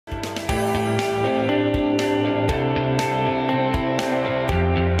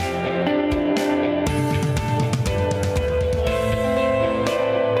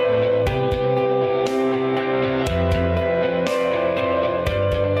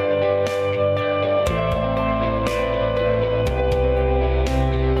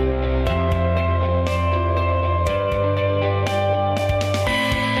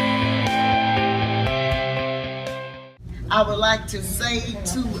like to say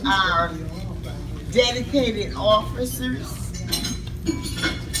to our dedicated officers,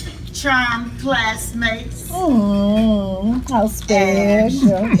 charmed classmates, how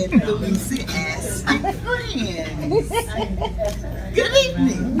special. and enthusiastic friends. Good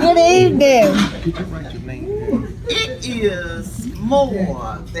evening. Good evening. It is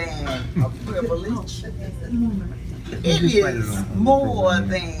more than a privilege. It is more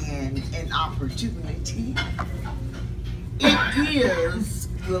than an opportunity. It is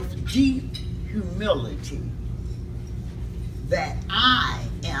with deep humility that I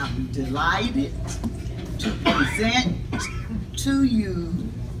am delighted to present to you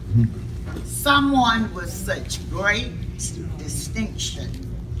someone with such great distinction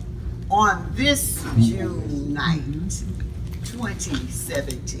on this June night,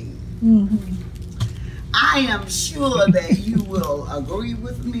 2017. I am sure that you will agree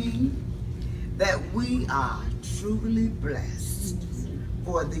with me that we are truly blessed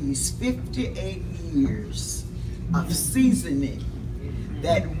for these 58 years of seasoning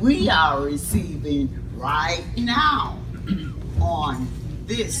that we are receiving right now on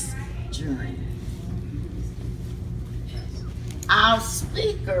this journey. Our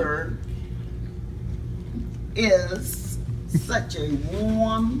speaker is such a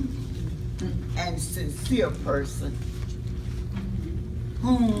warm and sincere person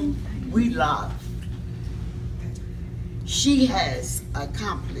whom we love. She has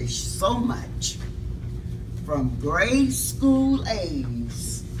accomplished so much, from grade school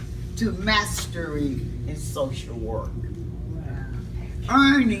A's to mastery in social work,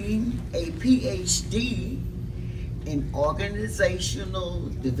 earning a PhD in organizational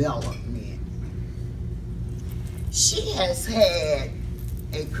development. She has had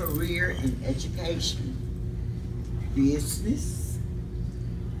a career in education, business,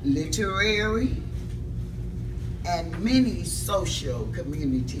 literary, and many social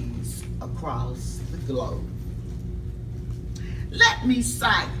communities across the globe. Let me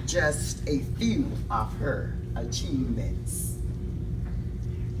cite just a few of her achievements.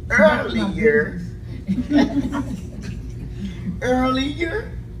 Earlier,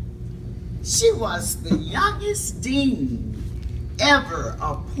 she was the youngest dean ever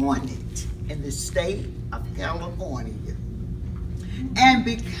appointed in the state of California and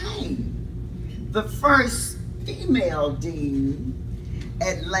became the first female dean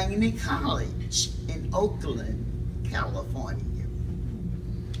at Laney College in Oakland, California.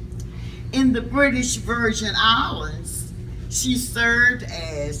 In the British Virgin Islands, she served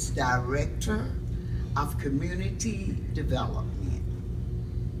as Director of Community Development.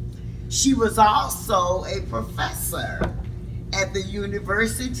 She was also a professor at the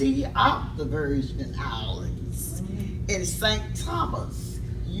University of the Virgin Islands in St. Thomas,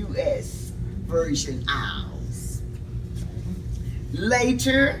 U.S. Virgin Isles.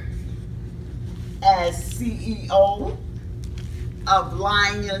 Later, as CEO of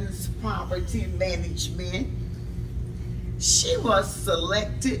Lyons Property Management, she was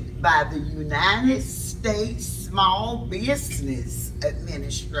selected by the United States Small Business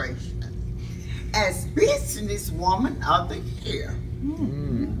Administration as Businesswoman of the Year.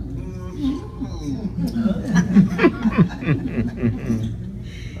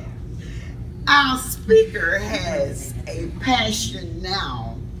 Our speaker has a passion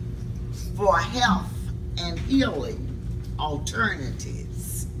now for health and healing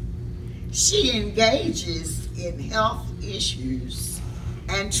alternatives. She engages in health issues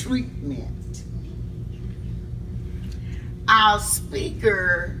and treatment. Our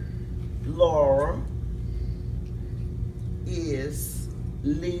speaker, Laura, is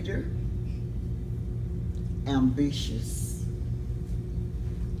leader, ambitious,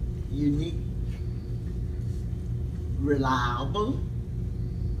 unique, reliable,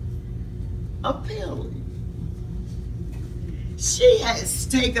 appealing. She has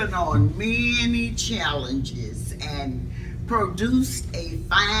taken on many challenges and produced a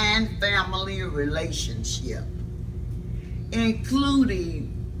fine family relationship,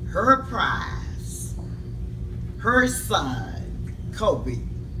 including her prize, her son, Kobe,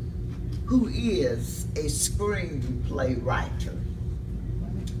 who is a screenplay writer.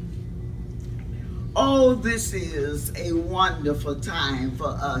 Oh, this is a wonderful time for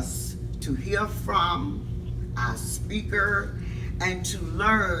us to hear from our speaker and to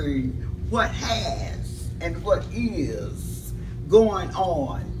learn what has and what is going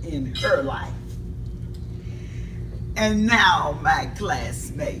on in her life. And now, my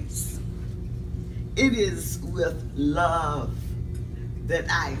classmates, it is with love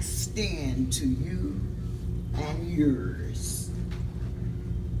that I extend to you and yours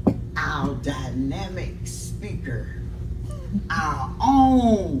our dynamic speaker, our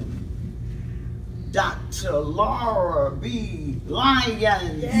own Dr. Laura B.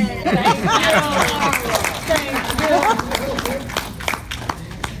 Lyons.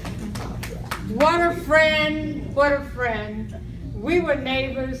 What a friend, what a friend. We were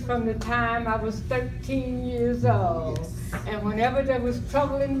neighbors from the time I was 13 years old. And whenever there was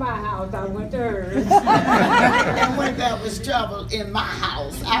trouble in my house, I went to hers. And when there was trouble in my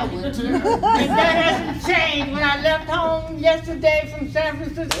house, I went to her. And that hasn't changed. When I left home yesterday from San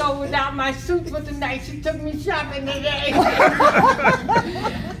Francisco without my suit for the night, she took me shopping today.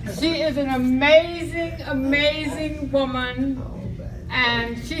 She is an amazing, amazing woman.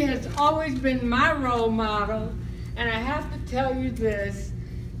 And she has always been my role model. And I have to tell you this,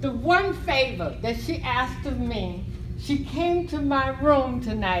 the one favor that she asked of me, she came to my room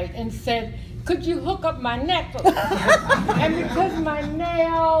tonight and said, could you hook up my necklace? And because my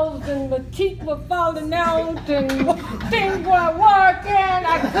nails and the teeth were falling out and things weren't working,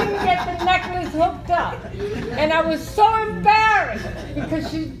 I couldn't get the necklace hooked up. And I was so embarrassed because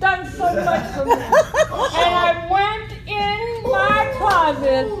she's done so much for me. And I went in my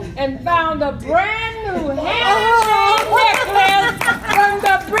closet and found a brand new handmade necklace from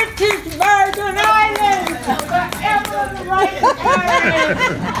the British Virgin Islands. Forever the right Island.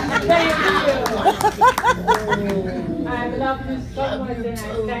 Thank you. I love you so much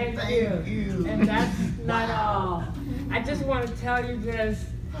and I thank you. And that's not all. I just want to tell you this.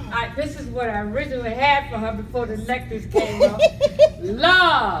 This is what I originally had for her before the necklace came up.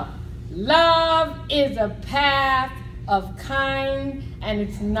 Love. Love is a path of kind and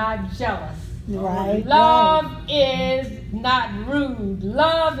it's not jealous. Right. Love is not rude.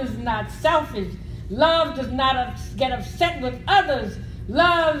 Love is not selfish. Love does not get upset with others.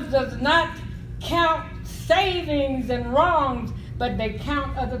 Love does not count savings and wrongs, but they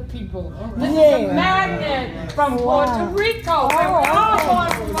count other people. This is a magnet from Puerto Rico. We're all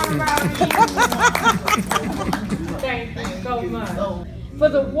born from one of our people. Thank you so much. For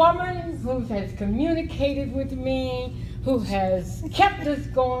the woman who has communicated with me, who has kept this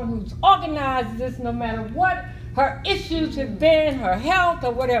going, who's organized this no matter what her issues have been, her health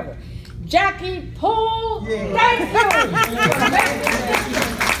or whatever. Jackie Poole, thank you.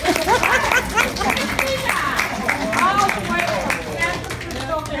 All the way from San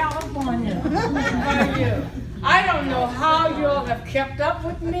Francisco, California. For you. I don't know how you all have kept up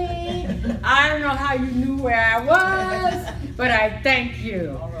with me. I don't know how you knew where I was, but I thank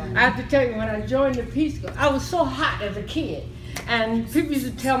you. I have to tell you, when I joined the Peace Corps, I was so hot as a kid. And people used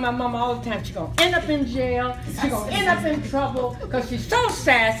to tell my mama all the time, she's going to end up in jail, she's going to end up in trouble, because she's so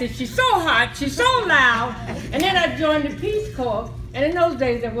sassy, she's so hot, she's so loud. And then I joined the Peace Corps, and in those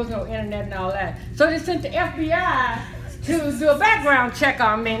days there was no internet and all that. So they sent the FBI to do a background check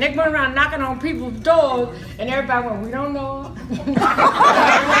on me. And they went around knocking on people's doors, and everybody went, we don't know her.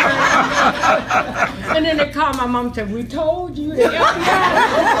 And then they called my mom and said, we told you, the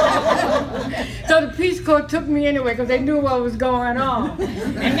FBI. So the Peace Corps took me anyway, because they knew what was going on.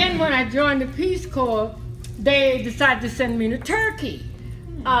 And then when I joined the Peace Corps, they decided to send me to Turkey.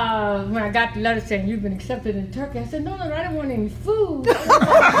 When I got the letter saying, you've been accepted in Turkey, I said, no, I didn't want any food.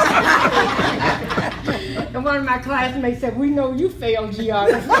 And one of my classmates said, we know you failed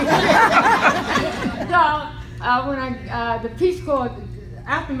geography. So when the Peace Corps,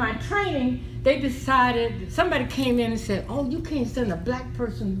 after my training, they decided, somebody came in and said, oh, you can't send a black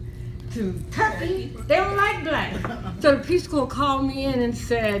person to Turkey. They don't like black. So the Peace Corps called me in and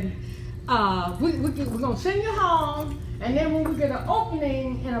said, we're going to send you home. And then when we get an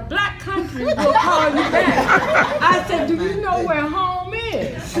opening in a black country, we'll call you back. I said, do you know where home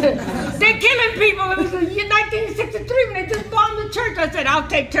is? They're killing people. It was in 1963 when they just bombed the church. I said, I'll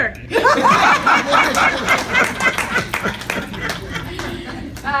take Turkey.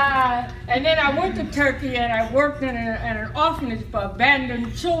 And then I went to Turkey and I worked in an orphanage for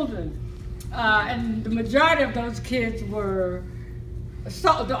abandoned children. And the majority of those kids were,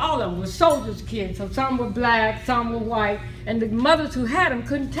 all of them were soldiers' kids. So some were black, some were white, and the mothers who had them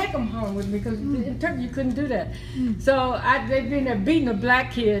couldn't take them home with me because in Turkey you couldn't do that. So they'd been there beating a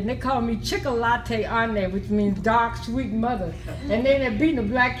black kid, and they called me Chocolate Anne, which means dark, sweet mother. And then they're beating a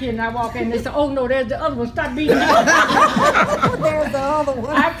black kid, and I walk in and they say, oh no, there's the other one, stop beating him. There's the other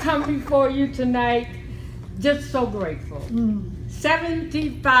one. I come before you tonight just so grateful.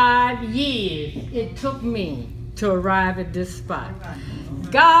 75 years it took me to arrive at this spot.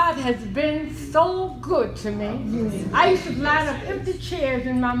 God has been so good to me. I used to line up empty chairs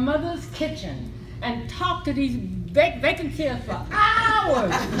in my mother's kitchen and talk to these vacant chairs for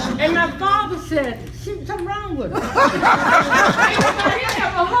hours. And my father said, something wrong with her.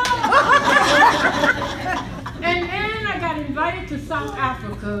 And then I got in invited to South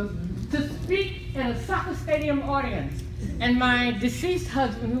Africa to speak in a soccer stadium audience. And my deceased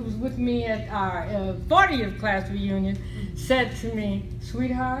husband, who was with me at our 40th class reunion, said to me,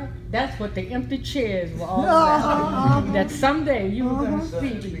 "Sweetheart, that's what the empty chairs were all about. That someday you were going to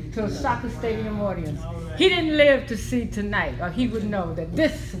speak to a soccer stadium audience." He didn't live to see tonight, or he would know that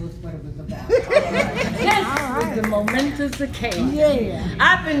this was what it was about. This was the momentous occasion. Yeah.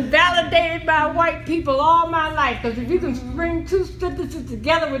 I've been validated by white people all my life, because if you can string two sentences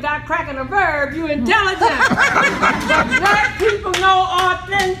together without cracking a verb, you're intelligent. But black people know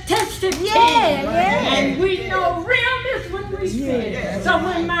authenticity. And we know realness when we see it. So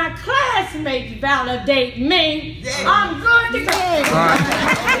when my classmates validate me, I'm good to go.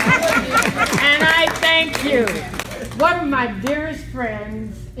 And I thank you. One of my dearest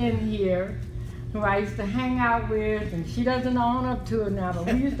friends in here, who I used to hang out with, and she doesn't own up to it now, but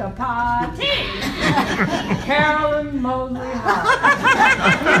we used to party. Carolyn Mosley Hart.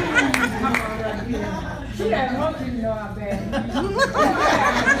 Come on up here. She doesn't want you to know how bad it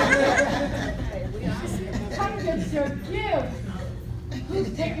is. Come get your gift. Who's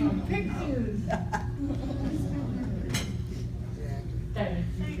taking pictures? Thank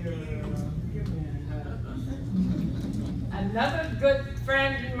you, girl. Another good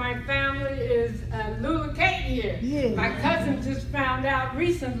friend in my family is Lula Kate here. Yeah. My cousin just found out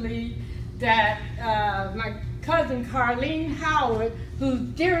recently that my cousin Carlene Howard, whose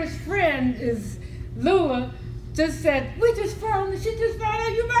dearest friend is Lula, just said, she just found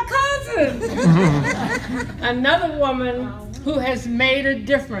out you're my cousin. Another woman who has made a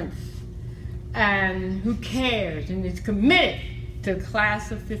difference and who cares and is committed to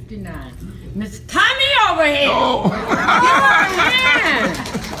class of '59. Miss Tommy over here. Oh. Give her a hand.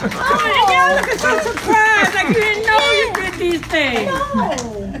 Oh, and y'all looking so surprised, like you didn't know you did these things.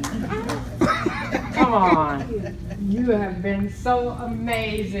 Come on. You have been so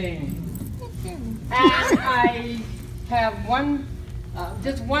amazing. And I have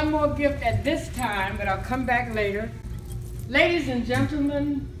just one more gift at this time, but I'll come back later. Ladies and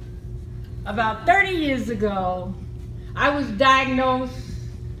gentlemen, about 30 years ago, I was diagnosed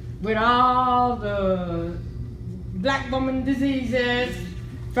with all the black woman diseases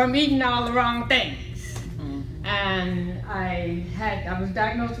from eating all the wrong things. And I was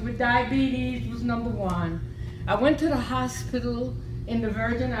diagnosed with diabetes, was #1. I went to the hospital in the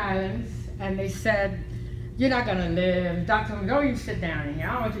Virgin Islands, and they said, "You're not gonna live." Doctor told me, "Don't even sit down in here.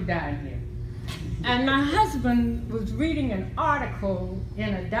 I don't want you dying here." And my husband was reading an article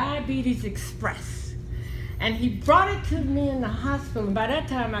in a Diabetes Express. And he brought it to me in the hospital. By that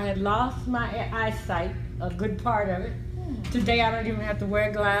time, I had lost my eyesight, a good part of it. Today, I don't even have to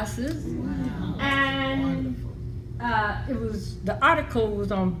wear glasses. Wow. And the article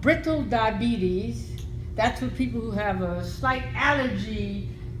was on brittle diabetes. That's for people who have a slight allergy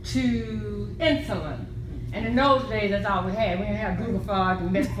to insulin. And in those days, that's all we had. We didn't have glucophage and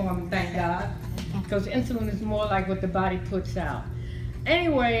metformin, thank God, because insulin is more like what the body puts out.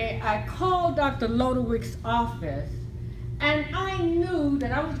 Anyway, I called Dr. Lodewick's office, and I knew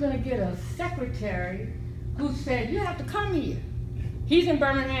that I was going to get a secretary who said, "You have to come here." He's in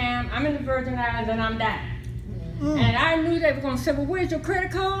Birmingham, I'm in the Virgin Islands, and I'm dying. And I knew they were going to say, "Well, where's your credit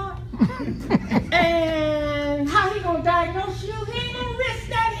card?" And how he going to diagnose you? He ain't going to risk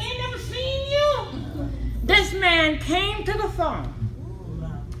that. He ain't never seen you. This man came to the phone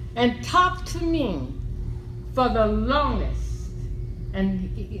and talked to me for the longest.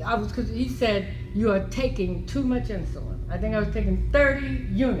 And because he said, "You are taking too much insulin." I think I was taking 30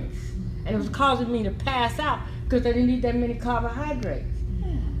 units. And it was causing me to pass out because I didn't eat that many carbohydrates.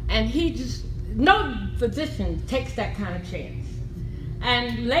 And no physician takes that kind of chance.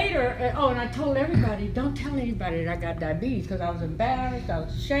 And later, and I told everybody, "Don't tell anybody that I got diabetes," because I was embarrassed, I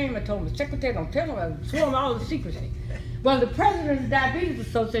was ashamed. I told my secretary, "Don't tell them," I swore them all the secrecy. Well, the president of the Diabetes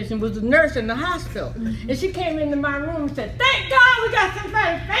Association was a nurse in the hospital. And she came into my room and said, "Thank God we got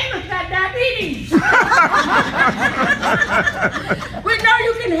somebody famous got diabetes. We know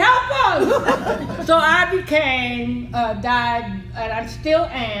you can help us." So I became and I still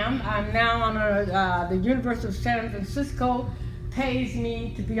am. I'm now on the University of San Francisco pays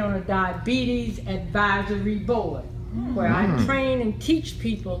me to be on a diabetes advisory board, where I train and teach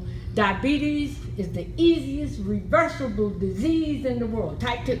people diabetes is the easiest reversible disease in the world.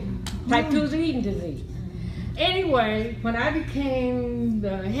 Type 2. Type 2 is an eating disease. Anyway, when I became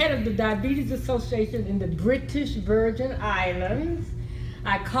the head of the Diabetes Association in the British Virgin Islands,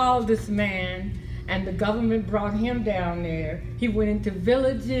 I called this man and the government brought him down there. He went into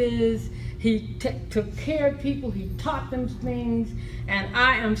villages, he took care of people, he taught them things, and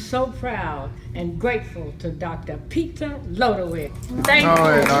I am so proud and grateful to Dr. Peter Lodowicz. Thank you.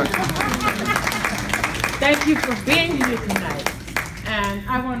 Thank you for being here tonight. And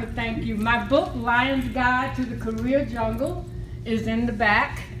I want to thank you. My book, Lyons Guide to the Career Jungle, is in the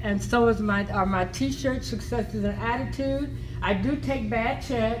back, and so is my t-shirt, Success is an Attitude. I do take bad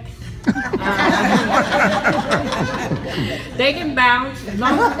checks. They can bounce. As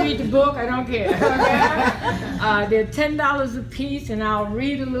long as you read the book, I don't care. Okay? They're $10 a piece, and I'll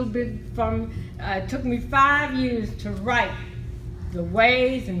read a little bit from, it took me 5 years to write the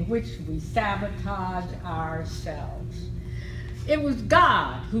ways in which we sabotage ourselves. It was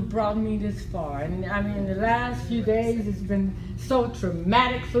God who brought me this far, and I mean the last few days it's been so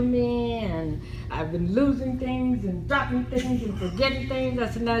traumatic for me, and I've been losing things and dropping things and forgetting things. I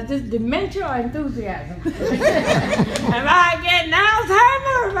said, now is this dementia or enthusiasm? Am I getting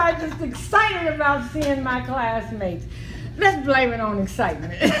Alzheimer, or am I just excited about seeing my classmates? Let's blame it on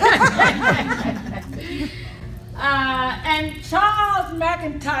excitement. And Charles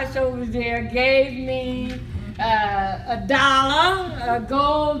McIntosh over there gave me a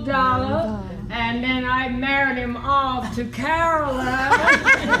gold dollar, and then I married him off to Carolyn.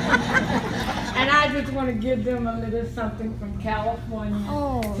 And I just want to give them a little something from California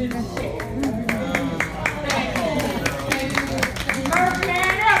to share. Thank you. The first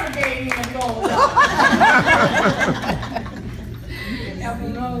man ever gave me a gold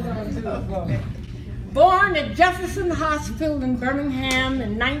dollar. Born at Jefferson Hospital in Birmingham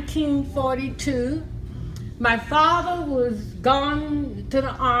in 1942. My father was gone to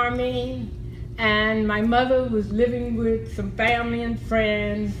the Army, and my mother was living with some family and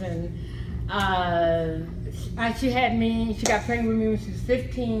friends, and she got pregnant with me when she was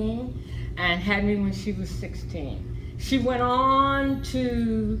 15 and had me when she was 16. She went on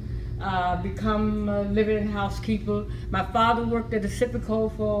to become a living housekeeper. My father worked at the Sipico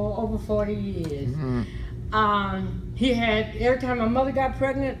for over 40 years. Mm-hmm. He had, every time my mother got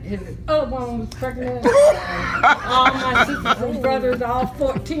pregnant, his other one was pregnant. All my sisters and brothers, all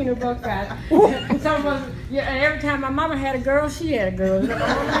 14 of us got. Some of us, yeah, and every time my mama had a girl, she had a girl. My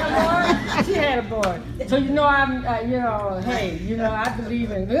mama had a boy, she had a boy. So you know, I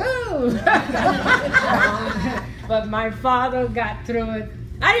believe in ooh. But my father got through it.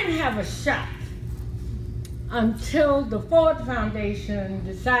 I didn't have a shot until the Ford Foundation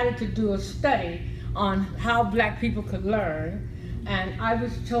decided to do a study on how black people could learn, and I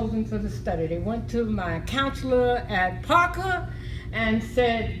was chosen for the study. They went to my counselor at Parker and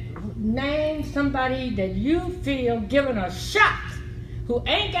said, name somebody that you feel, given a shot, who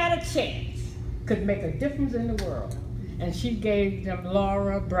ain't got a chance, could make a difference in the world. And she gave them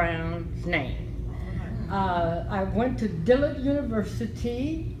Laura Brown's name. I went to Dillard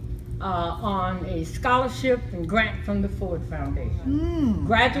University on a scholarship and grant from the Ford Foundation.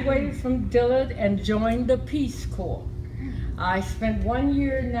 Graduated from Dillard and joined the Peace Corps. I spent 1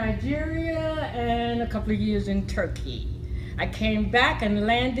 year in Nigeria and a couple of years in Turkey. I came back and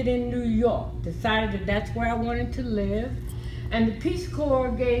landed in New York, decided that that's where I wanted to live, and the Peace Corps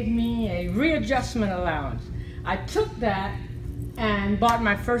gave me a readjustment allowance. I took that and bought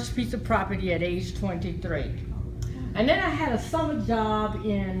my first piece of property at age 23. And then I had a summer job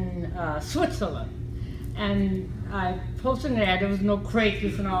in Switzerland, and I posted an ad. There was no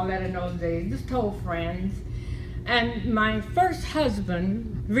Craigslist and all that in those days, just told friends. And my first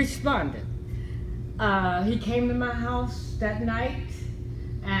husband responded. He came to my house that night,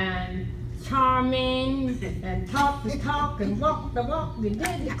 and charming, and talked the talk, and walked the walk, and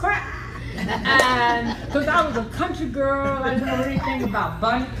did the crap. And because I was a country girl, I didn't know anything about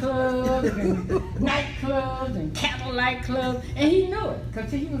bunny clubs and nightclubs and candlelight clubs, and he knew it because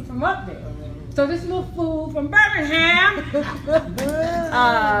he was from up there. So this little fool from Birmingham,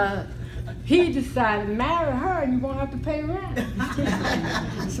 he decided to marry her and you won't have to pay rent.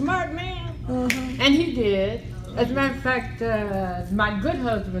 Smart man. And he did. As a matter of fact, my good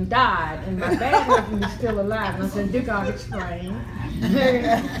husband died and my bad husband is still alive. And I said, Dick, I'll explain.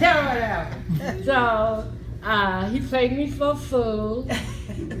 Tell what happened. So he played me for a fool.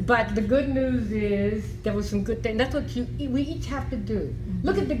 But the good news is there was some good things. That's what we each have to do.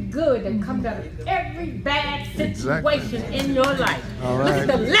 Look at the good that comes out of every bad situation in your life. Right. Look at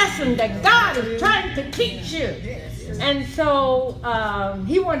the lesson that God is trying to teach you. And so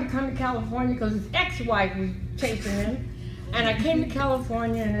he wanted to come to California because his ex-wife was chasing him. And I came to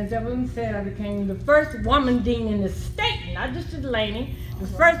California, and as Evelyn said, I became the first woman dean in the state, not just Delaney, the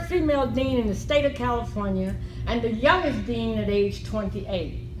first female dean in the state of California, and the youngest dean at age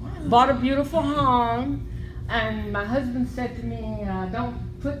 28. bought a beautiful home, and my husband said to me, don't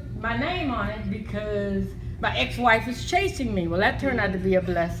put my name on it because my ex-wife is chasing me. Well, that turned out to be a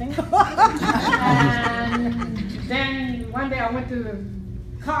blessing. And then one day I went to the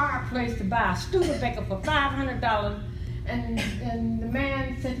car place to buy a Studebaker for $500, and the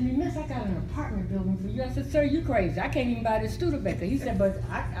man said to me, Miss, I got an apartment building for you. I said, sir, you crazy. I can't even buy this Studebaker. He said, but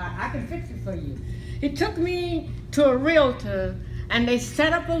I can fix it for you. He took me to a realtor, and they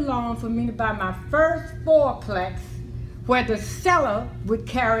set up a loan for me to buy my first fourplex where the seller would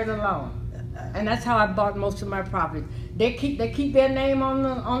carry the loan. And that's how I bought most of my properties. They keep their name on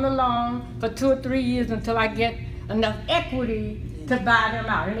the loan for 2 or 3 years until I get enough equity to buy them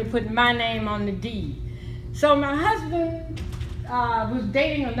out. And they put my name on the deed. So my husband was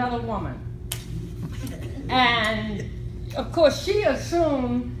dating another woman. And of course she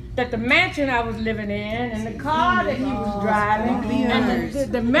assumed that the mansion I was living in and the car that he was driving and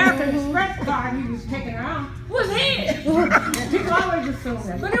the American Express car he was taking around was his. People always assume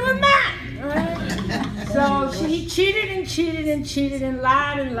that, but it was mine. Right? So he cheated and cheated and cheated and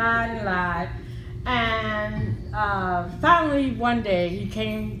lied and lied and lied. And finally one day he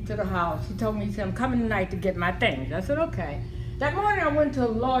came to the house. He told me, he said, I'm coming tonight to get my things. I said, okay. That morning I went to a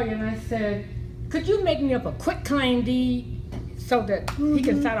lawyer and I said, could you make me up a quitclaim deed so that he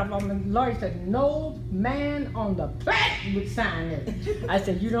can sign off on the lawyer? Said, no man on the planet would sign it. I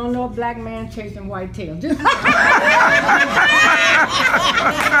said, you don't know a black man chasing white tails. I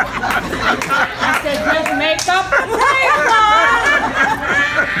said, just make up a paper.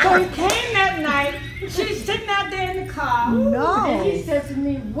 So he came that night. She's sitting out there in the car. No. And he said to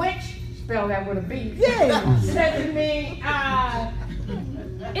me, which, spell that with a B. Yeah. Said to me,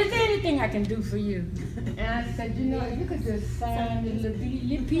 is there anything I can do for you? And I said, you know, if you could just sign this little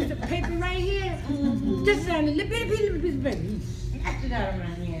piece of paper right here, just sign a little piece of paper. He snatched it out of my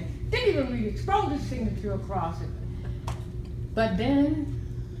hand. Didn't even read it, scrolled his signature across it. But then,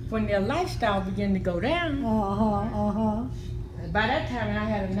 when their lifestyle began to go down, by that time I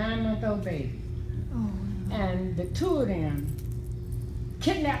had a 9-month-old baby. And the two of them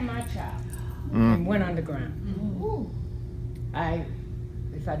kidnapped my child and went underground.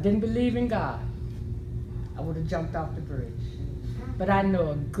 If I didn't believe in God, I would have jumped off the bridge. But I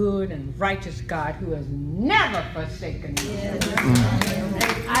know a good and righteous God who has never forsaken me.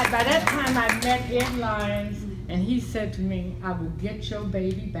 By that time I met Ed Lyons, and he said to me, I will get your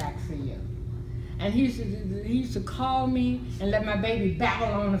baby back for you. And he used to call me and let my baby babble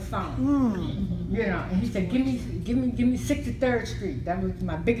on the phone. You know, and he said, give me 63rd Street. That was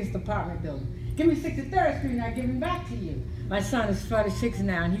my biggest apartment building. Give me 63rd Street and I'll give him back to you. My son is 46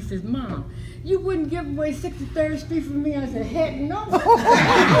 now, and he says, Mom, you wouldn't give away 63rd Street for me? I said, heck no.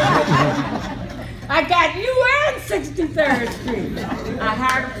 I got you and 63rd Street. I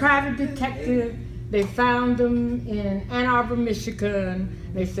hired a private detective. They found them in Ann Arbor, Michigan.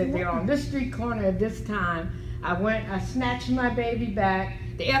 They said they're on this street corner at this time. I snatched my baby back.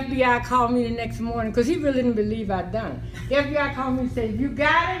 The FBI called me the next morning because he really didn't believe I'd done it. The FBI called me and said, you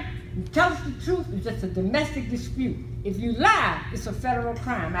got it? You tell us the truth, it's just a domestic dispute. If you lie, it's a federal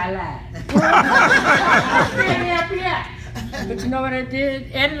crime. I lied. But you know what I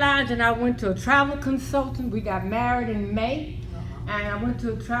did? Ed Lyons and I went to a travel consultant. We got married in May. And I went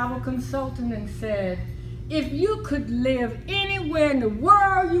to a travel consultant and said, if you could live anywhere in the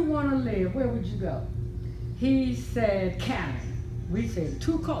world you want to live, where would you go? He said, Canada. We said,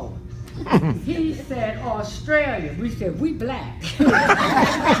 too cold. He said, Australia. We said, we black. He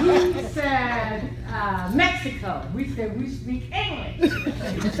said, Mexico. We said, we speak English.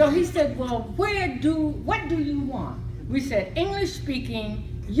 So he said, well, what do you want? We said, English speaking,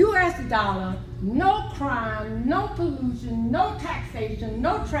 US dollar, no crime, no pollution, no taxation,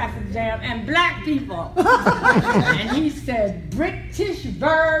 no traffic jam, and black people. And he said, British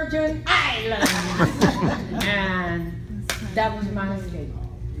Virgin Islands. And that was my escape.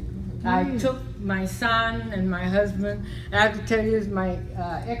 I took my son and my husband, and I have to tell you this, my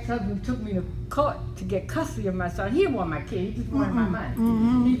ex-husband took me to court to get custody of my son. He didn't want my kid, he just wanted my money.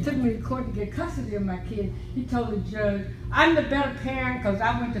 He took me to court to get custody of my kid. He told the judge, I'm the better parent because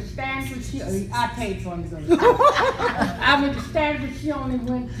I went to Stanford, I paid for him to go. I went to Stanford, she only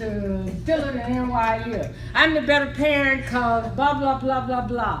went to Dillard and NYU. I'm the better parent because blah, blah, blah, blah,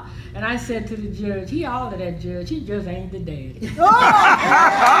 blah. And I said to the judge, he all of that judge, he just ain't the daddy.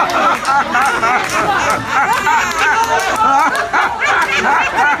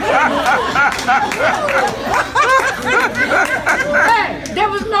 Hey, there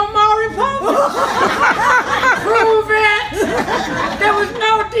was no more Republicans. Prove it. There was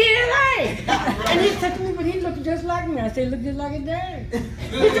no DNA. And he said to me, but he looked just like me. I said, look just like his daddy.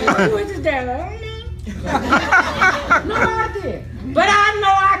 He said, who is his daddy? I don't know. No idea. But I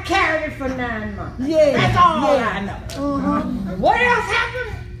know I carried it for 9 months. Yeah. That's all I know. What else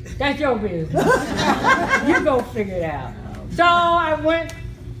happened? That's your business. You go figure it out. So I went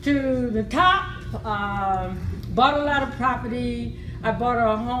to the top, bought a lot of property. I bought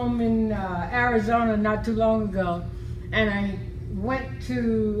a home in Arizona not too long ago, and I went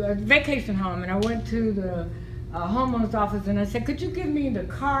to a vacation home, and I went to the homeowner's office, and I said, could you give me the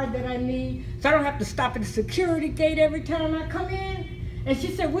card that I need so I don't have to stop at the security gate every time I come in? And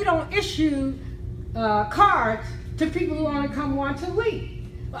she said, we don't issue cards to people who only come once a week.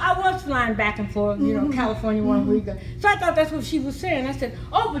 Well, I was flying back and forth, you know, California 1 week. So I thought that's what she was saying. I said,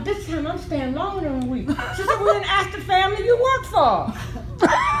 oh, but this time I'm staying longer than a week. She said, well, then ask the family you work for. She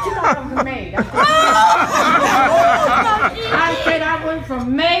thought I was a maid. I said I went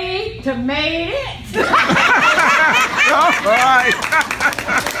from maid to made it. All right.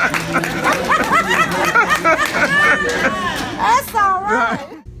 That's all right.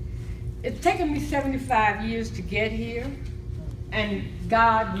 It's taken me 75 years to get here, and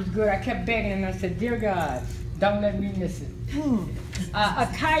God was good. I kept begging, and I said, dear God, don't let me miss it. A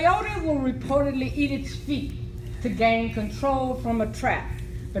coyote will reportedly eat its feet to gain control from a trap,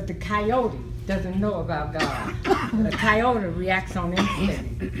 but the coyote doesn't know about God. The coyote reacts on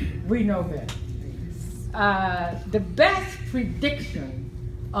instinct. We know better. The best prediction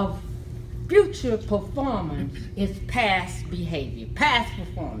of future performance is past behavior, past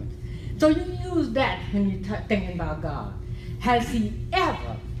performance. So you use that when you're thinking about God. Has he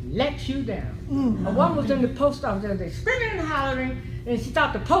ever let you down? A woman was in the post office the other day, screaming and hollering, and she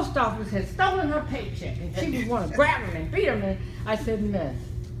thought the post office had stolen her paycheck, and she was want to grab him and beat him. And I said, Miss,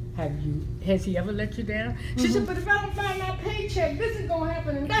 has he ever let you down? She said, but if I don't find my paycheck, this is going to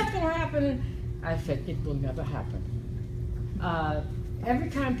happen, and that's going to happen. And I said, it will never happen. Every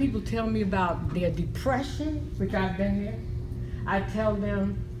time people tell me about their depression, which I've been there, I tell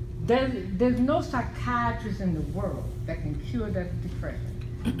them, there's no psychiatrist in the world that can cure that depression.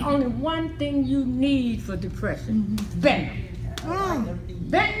 Only one thing you need for depression, bend them.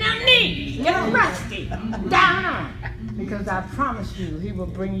 Bend them knees, get them rusty, down on. Because I promise you, he will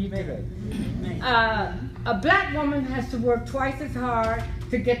bring you through. A black woman has to work twice as hard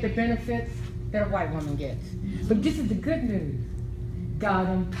to get the benefits that a white woman gets. But this is the good news. God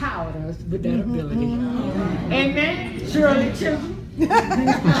empowered us with that ability. Amen? Shirley Chisholm.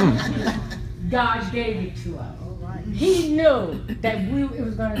 God gave it to us. He knew that it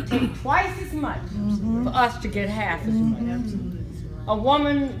was going to take twice as much for us to get half as much. A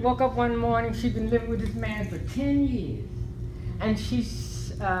woman woke up one morning, she'd been living with this man for 10 years. And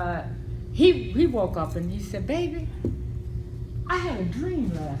he woke up and he said, baby, I had a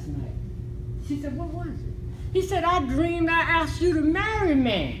dream last night. She said, what was it? He said, I dreamed I asked you to marry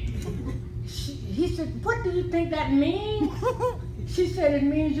me. He said, what do you think that means? She said, it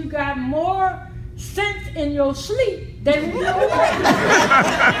means you got more sense in your sleep than in your wake.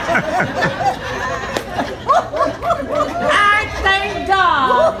 I thank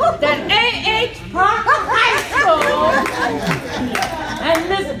God that A.H. Parker High School and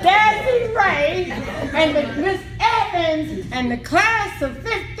Miss Daisy Ray and Miss Evans and the class of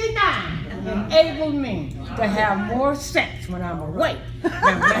 59 enabled me to have more sense when I'm awake than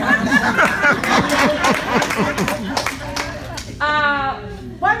when I'm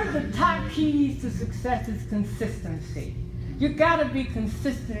one of the top keys to success is consistency. You gotta be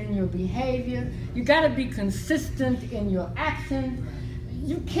consistent in your behavior. You gotta be consistent in your actions.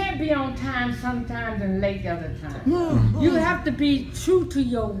 You can't be on time sometimes and late other times. You have to be true to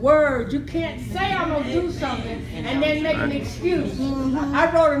your word. You can't say I'm gonna do something and then make an excuse. I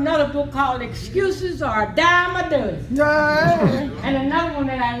wrote another book called Excuses Are a Dime a Dozen. And another one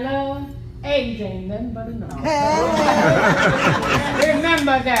that I love, age ain't nothing but a number.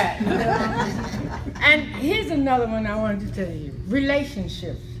 Remember that. And here's another one I wanted to tell you.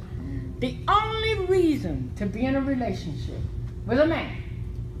 Relationships. The only reason to be in a relationship with a man,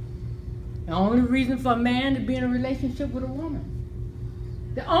 the only reason for a man to be in a relationship with a woman,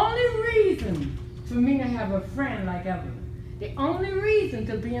 the only reason for me to have a friend like Evelyn, the only reason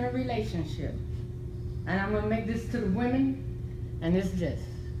to be in a relationship, and I'm going to make this to the women, and it's this.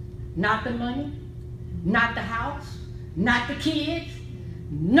 Not the money, not the house, not the kids,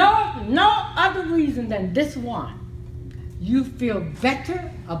 no other reason than this one. You feel better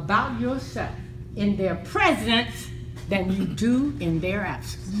about yourself in their presence than you do in their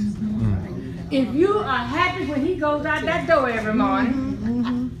absence. If you are happy when he goes out that door every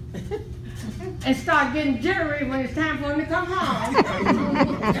morning and start getting jittery when it's time for him to come home,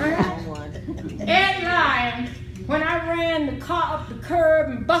 Ed Lyons, when I ran the car up the curb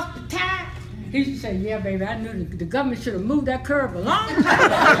and bust the tire, he used to say, yeah, baby, I knew the government should have moved that curb a long time ago.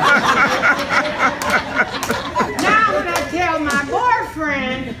 Now when I tell my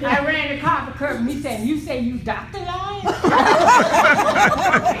boyfriend I ran the car up the curb, and he said, you say you Dr. Lyons?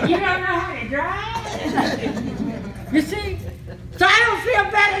 You don't know how to drive? You see? So I don't feel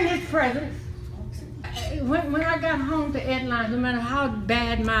better in his presence. When I got home to Ed Lyons, no matter how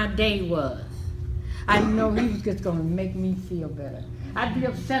bad my day was, I know he was just going to make me feel better. I'd be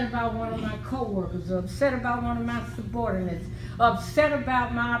upset about one of my coworkers, or upset about one of my subordinates, upset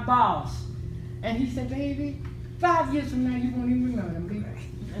about my boss. And he said, baby, 5 years from now, you won't even remember them people.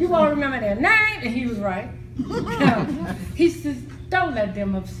 You won't remember their name. And he was right. He says, don't let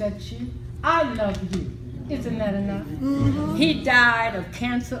them upset you. I love you. Isn't that enough? Mm-hmm. He died of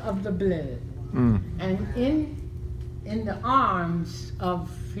cancer of the blood. Mm. And in the arms of,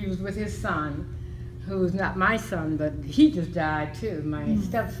 he was with his son, who's not my son, but he just died too, my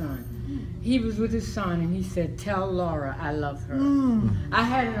stepson. He was with his son and he said, tell Laura I love her. I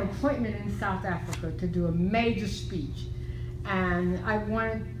had an appointment in South Africa to do a major speech, and I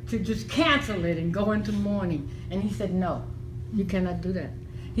wanted to just cancel it and go into mourning. And he said, no, you cannot do that.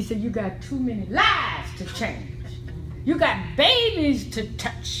 He said, you got too many lives to change. You got babies to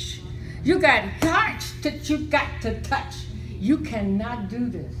touch. You got hearts that you got to touch. You cannot do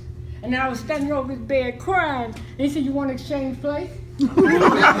this. And then I was standing over his bed crying, and he said, you want to exchange place?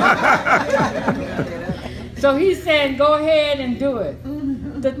 So he said, go ahead and do it.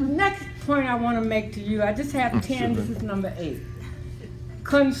 The next point I want to make to you, I just have 10, this is number 8.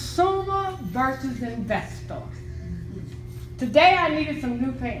 Consumer versus investor. Today I needed some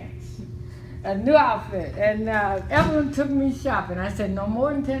new pants, a new outfit, and Evelyn took me shopping. I said, no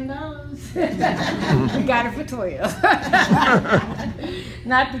more than $10. We got it for $12.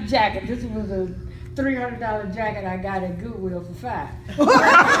 Not the jacket. This was a $300 jacket I got at Goodwill for $5.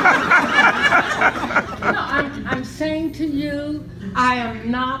 No, I'm saying to you, I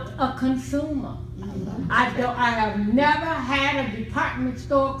am not a consumer. I have never had a department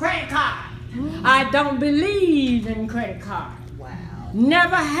store credit card. I don't believe in credit cards. Wow.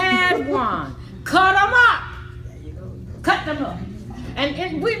 Never had one. Cut them up. Cut them up.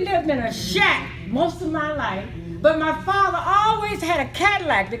 And we lived in a shack most of my life, but my father always had a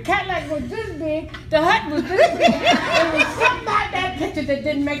Cadillac. The Cadillac was this big, the hut was this big. There was something about that picture that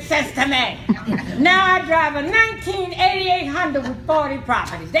didn't make sense to me. Now I drive a 1988 Honda with 40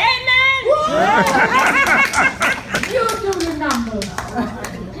 properties. Amen? You do the numbers.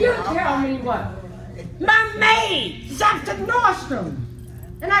 You tell me what. My maid shopped at Nordstrom.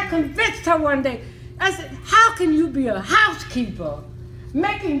 And I convinced her one day. I said, how can you be a housekeeper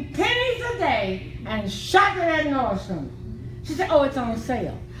making pennies a day and shopping at Nordstrom? She said, oh, it's on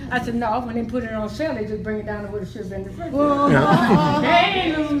sale. I said, no, when they put it on sale, they just bring it down to where it should have been the first time. They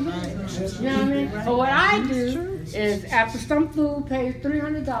ain't losing. You know what I mean? But what I do is after some food pays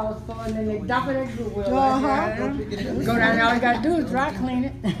 $300 for, and then they dump it at Goodwill. Go down there, all you got to do is dry clean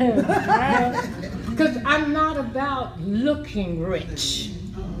it. Because I'm not about looking rich.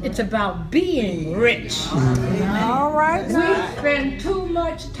 It's about being rich. All right. We spend too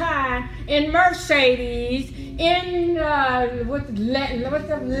much time in Mercedes, in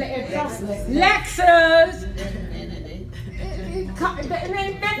Lexus.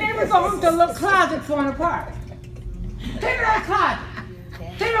 And then we go home to a little closet falling apart. Take it out of the closet.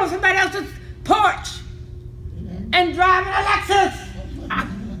 Take it on somebody else's porch and drive in a Lexus.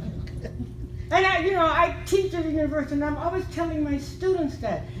 And I teach at the university, and I'm always telling my students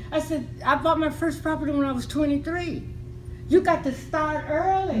that. I said, I bought my first property when I was 23. You got to start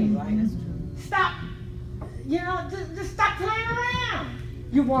early. Right, that's true. Stop, just stop playing around.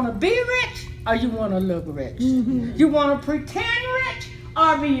 You want to be rich, or you want to look rich? You want to pretend rich,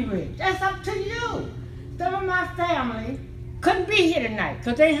 or be rich? That's up to you. Some of my family couldn't be here tonight,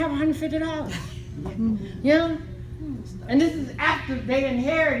 because they have $150. You know? And this is after they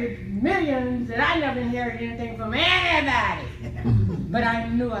inherited millions, and I never inherited anything from anybody. But I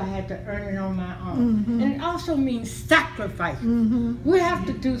knew I had to earn it on my own. And it also means sacrifices. We have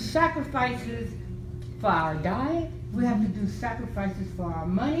to do sacrifices for our diet. We have to do sacrifices for our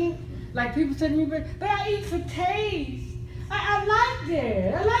money. Like people say to me, but I eat for taste. I like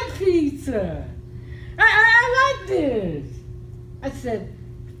that. I like pizza. I like this. I said,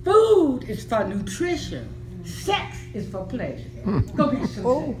 food is for nutrition. Sex is for pleasure. Go get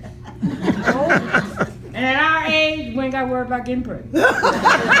some sex. And at our age, we ain't got to worry about getting pregnant. That's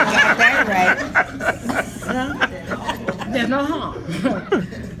right. There's no harm.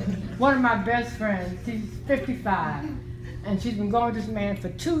 One of my best friends, she's 55, and she's been going with this man for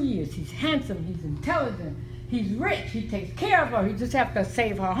 2 years. He's handsome, he's intelligent, he's rich. He takes care of her. He just has to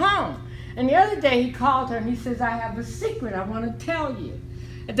save her home. And the other day he called her and he says, I have a secret I want to tell you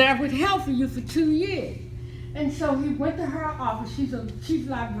that I would help for you for 2 years. And so he went to her office. She's a chief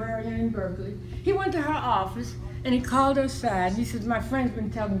librarian in Berkeley. He went to her office and he called her aside. And he says, my friend's been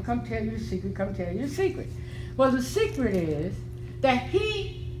telling me, come tell you the secret, come tell you the secret. Well, the secret is that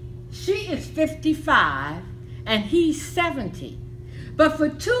she is 55 and he's 70. But for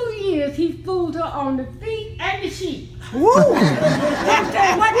 2 years, he fooled her on the feet and the sheet. Woo! What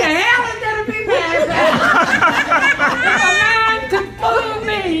the hell is there to be mad about? If a man could fool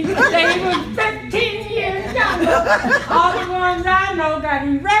me that he was 15 years younger. All the ones I know got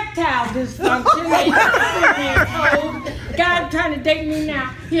erectile dysfunction. Guy's trying to date me now.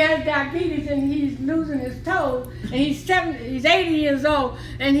 He has diabetes and he's losing his toes. And he's 80 years old.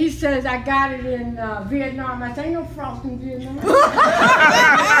 And he says, I got it in Vietnam. I say, ain't no frost in Vietnam.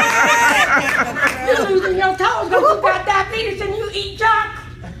 You're losing your toes because you got diabetes and you eat junk.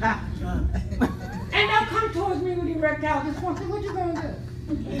 And they'll come towards me with erectile dysfunction. What you gonna do?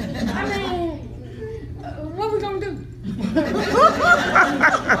 I mean, what we gonna do?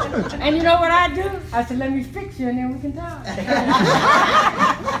 And you know what I do? I said, let me fix you and then we can talk.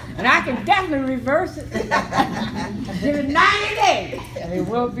 And I can definitely reverse it. Give it 90 days and it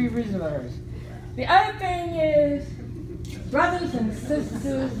will be reversed. The other thing is, brothers and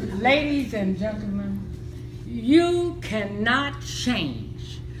sisters, ladies and gentlemen, you cannot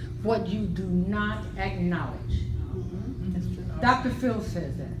change what you do not acknowledge. Dr. Phil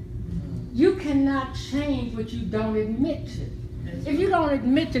says that. You cannot change what you don't admit to. If you don't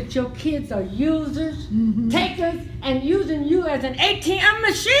admit that your kids are users, takers, and using you as an ATM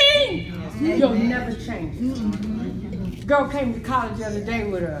machine, you'll never change it. Girl came to college the other day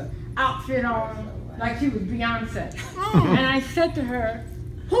with an outfit on like she was Beyonce. And I said to her,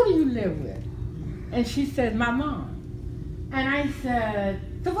 who do you live with? And she said, my mom. And I said,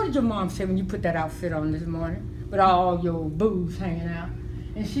 so what did your mom say when you put that outfit on this morning with all your boobs hanging out?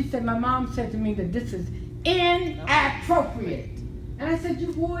 And she said, my mom said to me that this is inappropriate. And I said,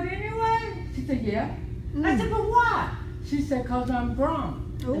 you wore it anyway? She said, yeah. I said, but why? She said, because I'm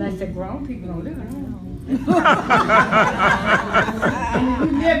grown. And I said, grown people don't live at home. And if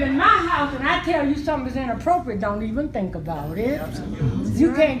you live in my house and I tell you something's inappropriate, don't even think about it.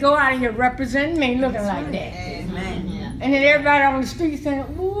 You can't go out here representing me looking like that. Amen. And then everybody on the street saying,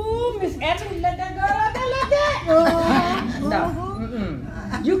 ooh, Miss Edwards, let that girl out there like that. No.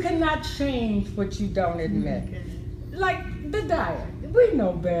 You cannot change what you don't admit. Like the diet. We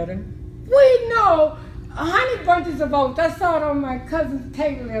know better. We know honey bunches of oats. I saw it on my cousin's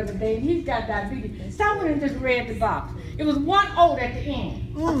table the other day, and he's got diabetes. So I went and just read the box. It was one oat at the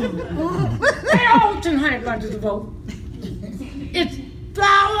end. They're oats and honey bunches of oats. It's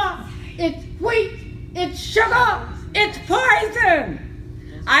flour, it's wheat, it's sugar, it's poison.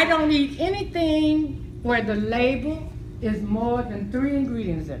 I don't eat anything where the label is more than 3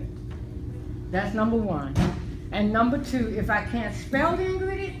 ingredients in it. That's number 1. And number 2, if I can't spell the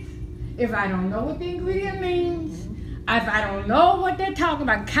ingredients, if I don't know what the ingredient means, if I don't know what they're talking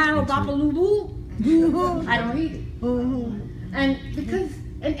about, I don't eat it. And because,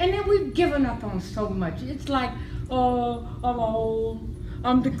 and then we've given up on so much. It's like, oh, I'm old,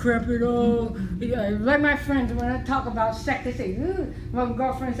 I'm decrepit, oh. Like my friends, when I talk about sex, they say, ooh. My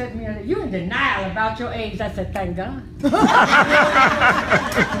girlfriend said to me, you're in denial about your age. I said, thank God.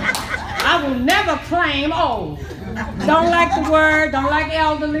 I will never claim old. Don't like the word, don't like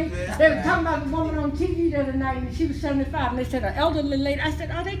elderly. They were talking about a woman on TV the other night, and she was 75, and they said, an elderly lady. I said,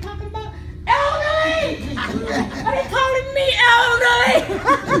 are they talking about elderly? Are they calling me elderly?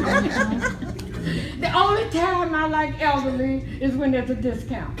 The only time I like elderly is when there's a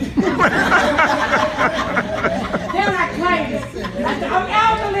discount. Then I claim it. I said, I'm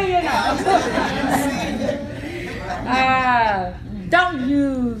elderly enough. Don't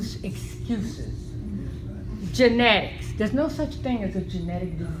use excuses. Genetics. There's no such thing as a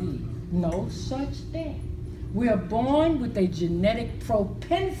genetic disease. No such thing. We are born with a genetic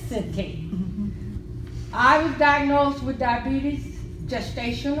propensity. I was diagnosed with diabetes,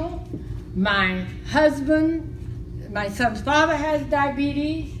 gestational. My husband, my son's father has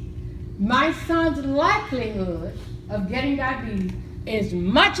diabetes. My son's likelihood of getting diabetes is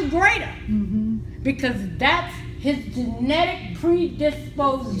much greater because that's his genetic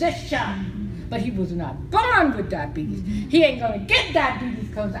predisposition. But he was not born with diabetes. He ain't gonna get diabetes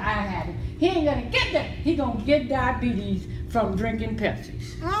because I had it. He ain't gonna get that. He gonna get diabetes from drinking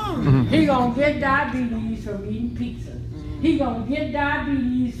Pepsis. He gonna get diabetes from eating pizza. He gonna get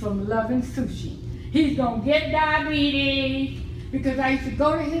diabetes from loving sushi. He's gonna get diabetes because I used to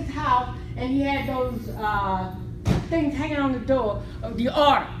go to his house and he had those things hanging on the door of the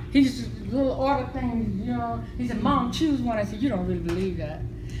order. He used to, little order things, you know. He said, Mom, choose one. I said, you don't really believe that.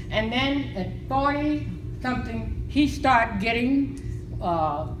 And then at 40 something, he started getting,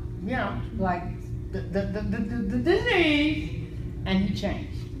 you know, like the disease, and he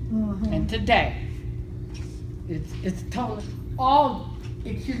changed. Mm-hmm. And today, it's totally all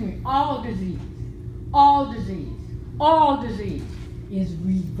disease is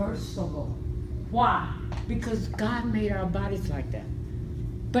reversible. Why? Because God made our bodies like that.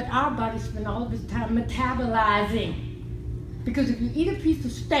 But our bodies spend all of its time metabolizing. Because if you eat a piece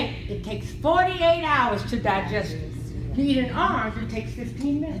of steak, it takes 48 hours to digest it. You eat an orange, it takes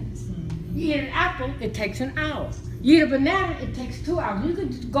 15 minutes. You eat an apple, it takes an hour. You eat a banana, it takes 2 hours. You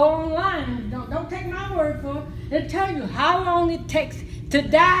can just go online, don't take my word for it. It'll tell you how long it takes to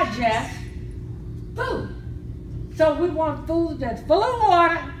digest food. So we want food that's full of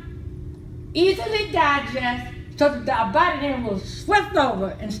water, easily digest, so that our body then will swift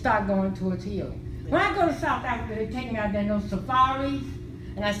over and start going towards healing. When I go to South Africa, they take me out there in those safaris,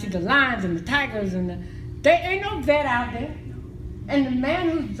 and I see the lions and the tigers, and there ain't no vet out there. And the man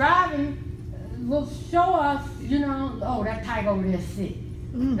who's driving will show us, you know, oh, that tiger over there is sick.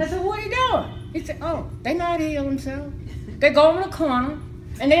 I said, what are you doing? He said, oh, they know how to heal themselves. They go in the corner,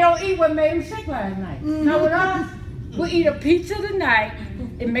 and they don't eat what made them sick last night. Now with us, we eat a pizza tonight,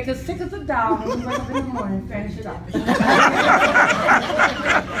 it make us sick as a dog, and we wake up in the morning and finish it off.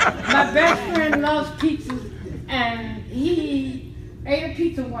 My best friend loves pizzas, and he ate a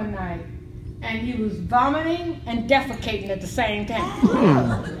pizza one night, and he was vomiting and defecating at the same time.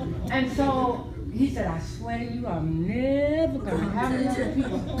 And so he said, I swear to you, I'm never going to have another pizza.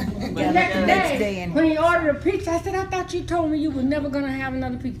 The next day, when he ordered a pizza, I said, I thought you told me you were never going to have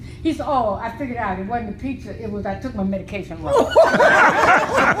another pizza. He said, oh, I figured out it wasn't a pizza, it was I took my medication wrong.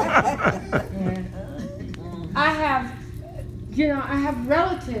 I have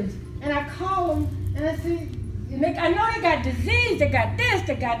relatives, and I call them, and I say, I know they got disease, they got this,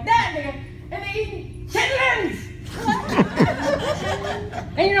 they got that, and they eating chitlins.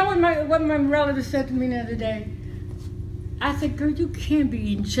 And you know what my relative said to me the other day? I said, girl, you can't be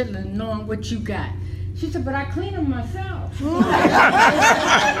eating chitlins knowing what you got. She said, but I clean them myself. I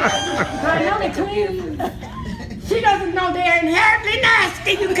know they clean them. She doesn't know they're inherently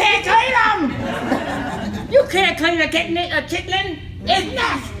nasty. You can't clean them. You can't clean a chitlin. It's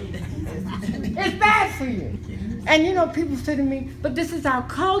nasty. It's bad for you. And you know, people say to me, but this is our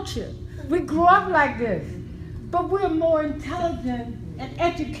culture. We grew up like this. But we're more intelligent and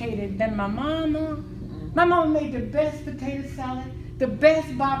educated than my mama. My mama made the best potato salad, the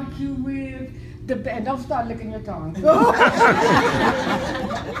best barbecue ribs, and don't start licking your tongue.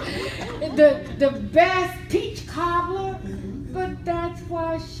 the best peach cobbler, but that's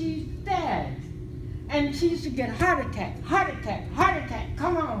why she's dead. And she used to get heart attack,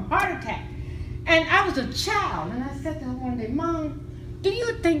 come on, heart attack. And I was a child, and I said to her one day, Mom, do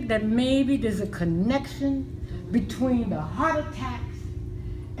you think that maybe there's a connection between the heart attacks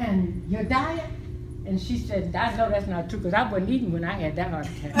and your diet? And she said, I know that's not true, because I wasn't eating when I had that heart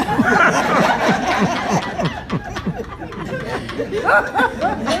attack.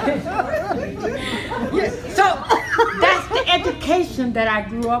 So that's the education that I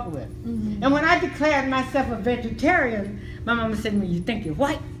grew up with. And when I declared myself a vegetarian, my mama said to me, you think you're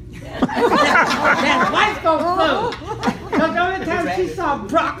white? That's white folks' food. Because the only time she saw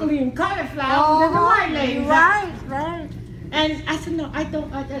broccoli and cauliflower was in the white lady. Right. And I said, no, I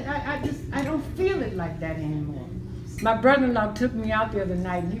don't feel it like that anymore. My brother-in-law took me out the other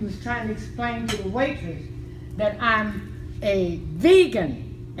night, and he was trying to explain to the waitress that I'm a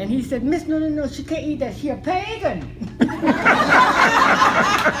vegan. And he said, Miss, no, she can't eat that, she a pagan.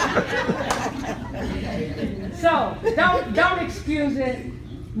 So, don't excuse it.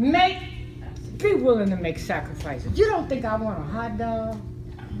 Be willing to make sacrifices. You don't think I want a hot dog?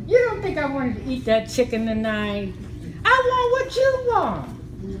 You don't think I wanted to eat that chicken tonight? I want what you want.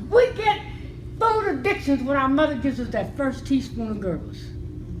 We get food addictions when our mother gives us that first teaspoon of girls.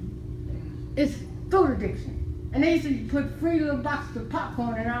 It's food addiction. And they used to put free little boxes of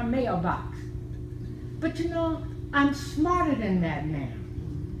popcorn in our mailbox. But you know, I'm smarter than that now.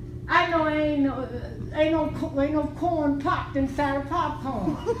 I know ain't no corn popped inside of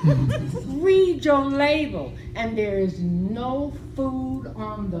popcorn. Read your label, and there is no food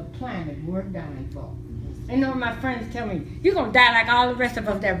on the planet worth dying for. You know, my friends tell me, you're going to die like all the rest of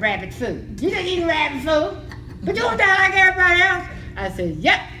us that rabbit food. You just eating rabbit food, but you're going to die like everybody else. I said,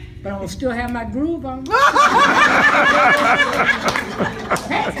 yep, but I'm going to still have my groove on.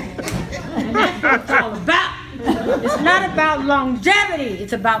 Hey, and that's what it's all about. It's not about longevity.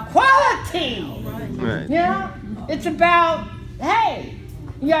 It's about quality. Right. You know? It's about, hey,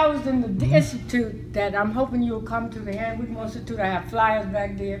 I was in the institute that I'm hoping you'll come to, the Hand Wisdom Institute. I have flyers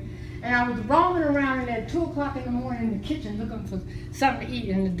back there. And I was roaming around and at 2 o'clock in the morning in the kitchen looking for something to eat.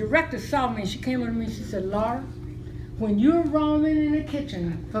 And the director saw me and she came up to me and she said, Laura, when you're roaming in the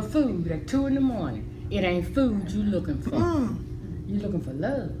kitchen for food at 2 in the morning, it ain't food you're looking for. You're looking for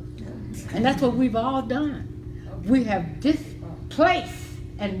love. And that's what we've all done. We have displaced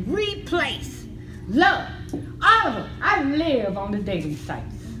and replaced love. All of them. I live on the dating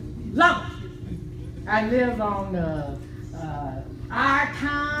sites. Love them. I live on Our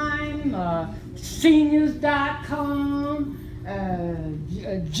Time, seniors.com,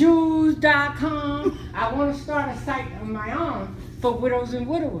 Jews.com. I want to start a site of my own for widows and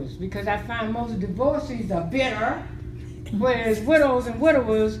widowers because I find most divorcees are bitter, whereas widows and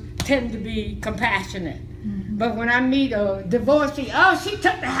widowers tend to be compassionate. But when I meet a divorcee, oh, she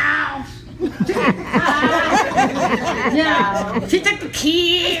took the house. Yeah, she took the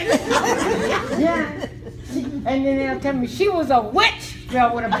kids. Yeah. And then they'll tell me she was a witch.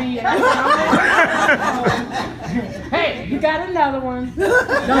 Girl with a B. Hey, you got another one.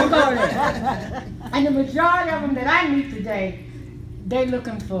 Don't go there. And the majority of them that I meet today, they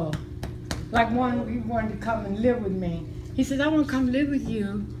looking for, like one, he wanted to come and live with me. He says, I want to come live with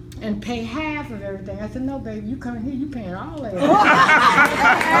you and pay half of everything. I said, no, baby, you coming here, you paying all of it. Because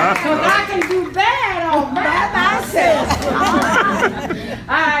I can do bad all by myself.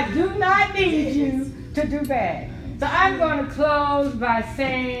 I do not need you to do bad. So I'm going to close by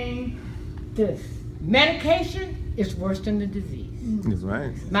saying this. Medication is worse than the disease. That's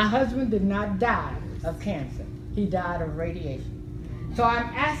right. My husband did not die of cancer. He died of radiation. So I'm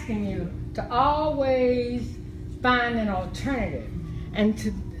asking you to always find an alternative and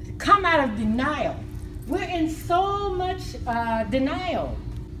to come out of denial. We're in so much denial.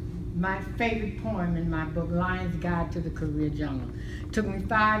 My favorite poem in my book, Lyons' Guide to the Career Jungle. It took me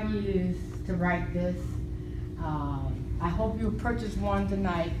 5 years to write this. I hope you'll purchase one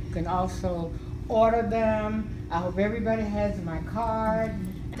tonight. You can also order them. I hope everybody has my card.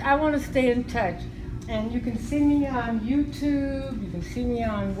 I want to stay in touch. And you can see me on YouTube, you can see me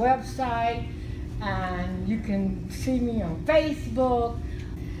on website, and you can see me on Facebook.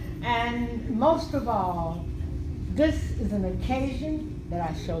 And most of all, this is an occasion that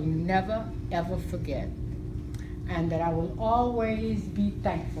I shall never, ever forget. And that I will always be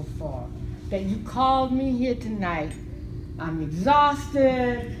thankful for. That you called me here tonight. I'm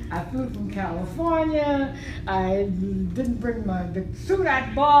exhausted. I flew from California. I didn't bring the suit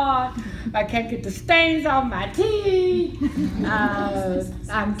I bought. I can't get the stains off my teeth.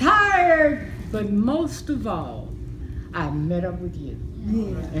 I'm tired. But most of all, I met up with you.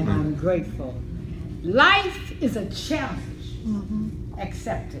 And I'm grateful. Life is a challenge.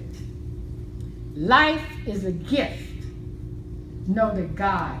 Accept it. Life is a gift. Know that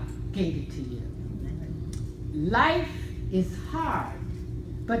God gave it to you. Life is hard,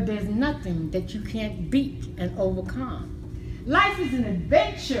 but there's nothing that you can't beat and overcome. Life is an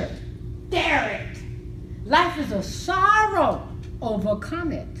adventure. Dare it. Life is a sorrow.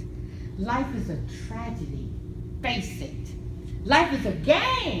 Overcome it. Life is a tragedy. Face it. Life is a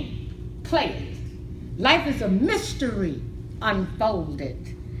game. Play it. Life is a mystery. Unfold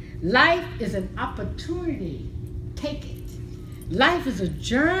it. Life is an opportunity. Take it. Life is a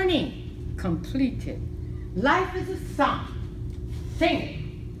journey. Complete it. Life is a song. Sing it.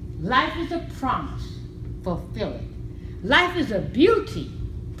 Life is a promise. Fulfill it. Life is a beauty.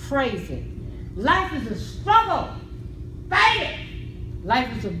 Praise it. Life is a struggle. Fight it.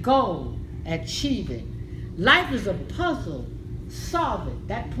 Life is a goal. Achieve it. Life is a puzzle. Solve it.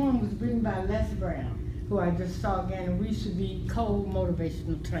 That poem was written by Les Brown, who I just saw again, and we should be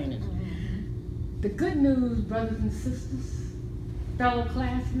co-motivational trainers. The good news, brothers and sisters, fellow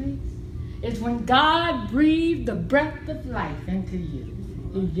classmates, is when God breathed the breath of life into you,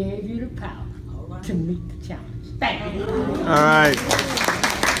 He gave you the power to meet the challenge. Thank you. All right.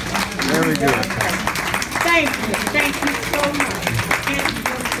 Very good. Thank you. Thank you so much.